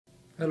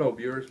Hello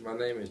viewers, my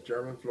name is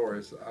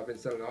Flores. I've been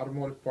selling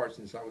automotive parts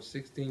since I was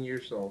 16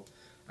 years old.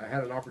 I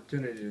had an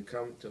opportunity to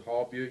come to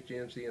Buick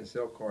GMC and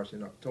sell cars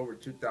in October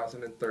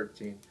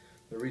 2013.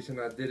 The reason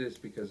I did it is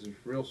because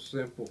it's real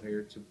simple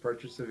here to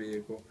purchase a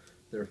vehicle.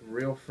 They're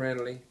real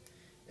friendly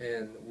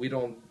and we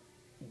don't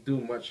do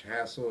much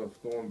hassle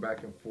of going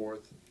back and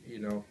forth,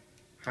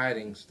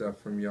 hiding stuff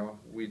from y'all.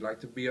 We'd like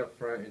to be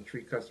upfront and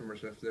treat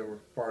customers as if they were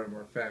part of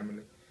our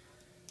family.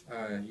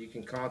 You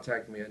can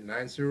contact me at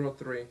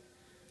 903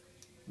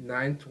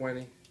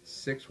 920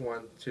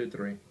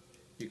 6123.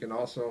 You can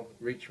also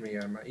reach me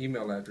at my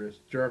email address,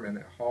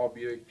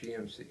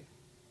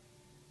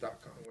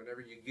 german@hallbuickgmc.com.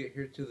 Whenever you get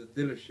here to the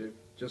dealership,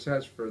 just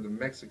ask for the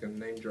Mexican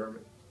named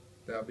German.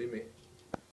 That'll be me.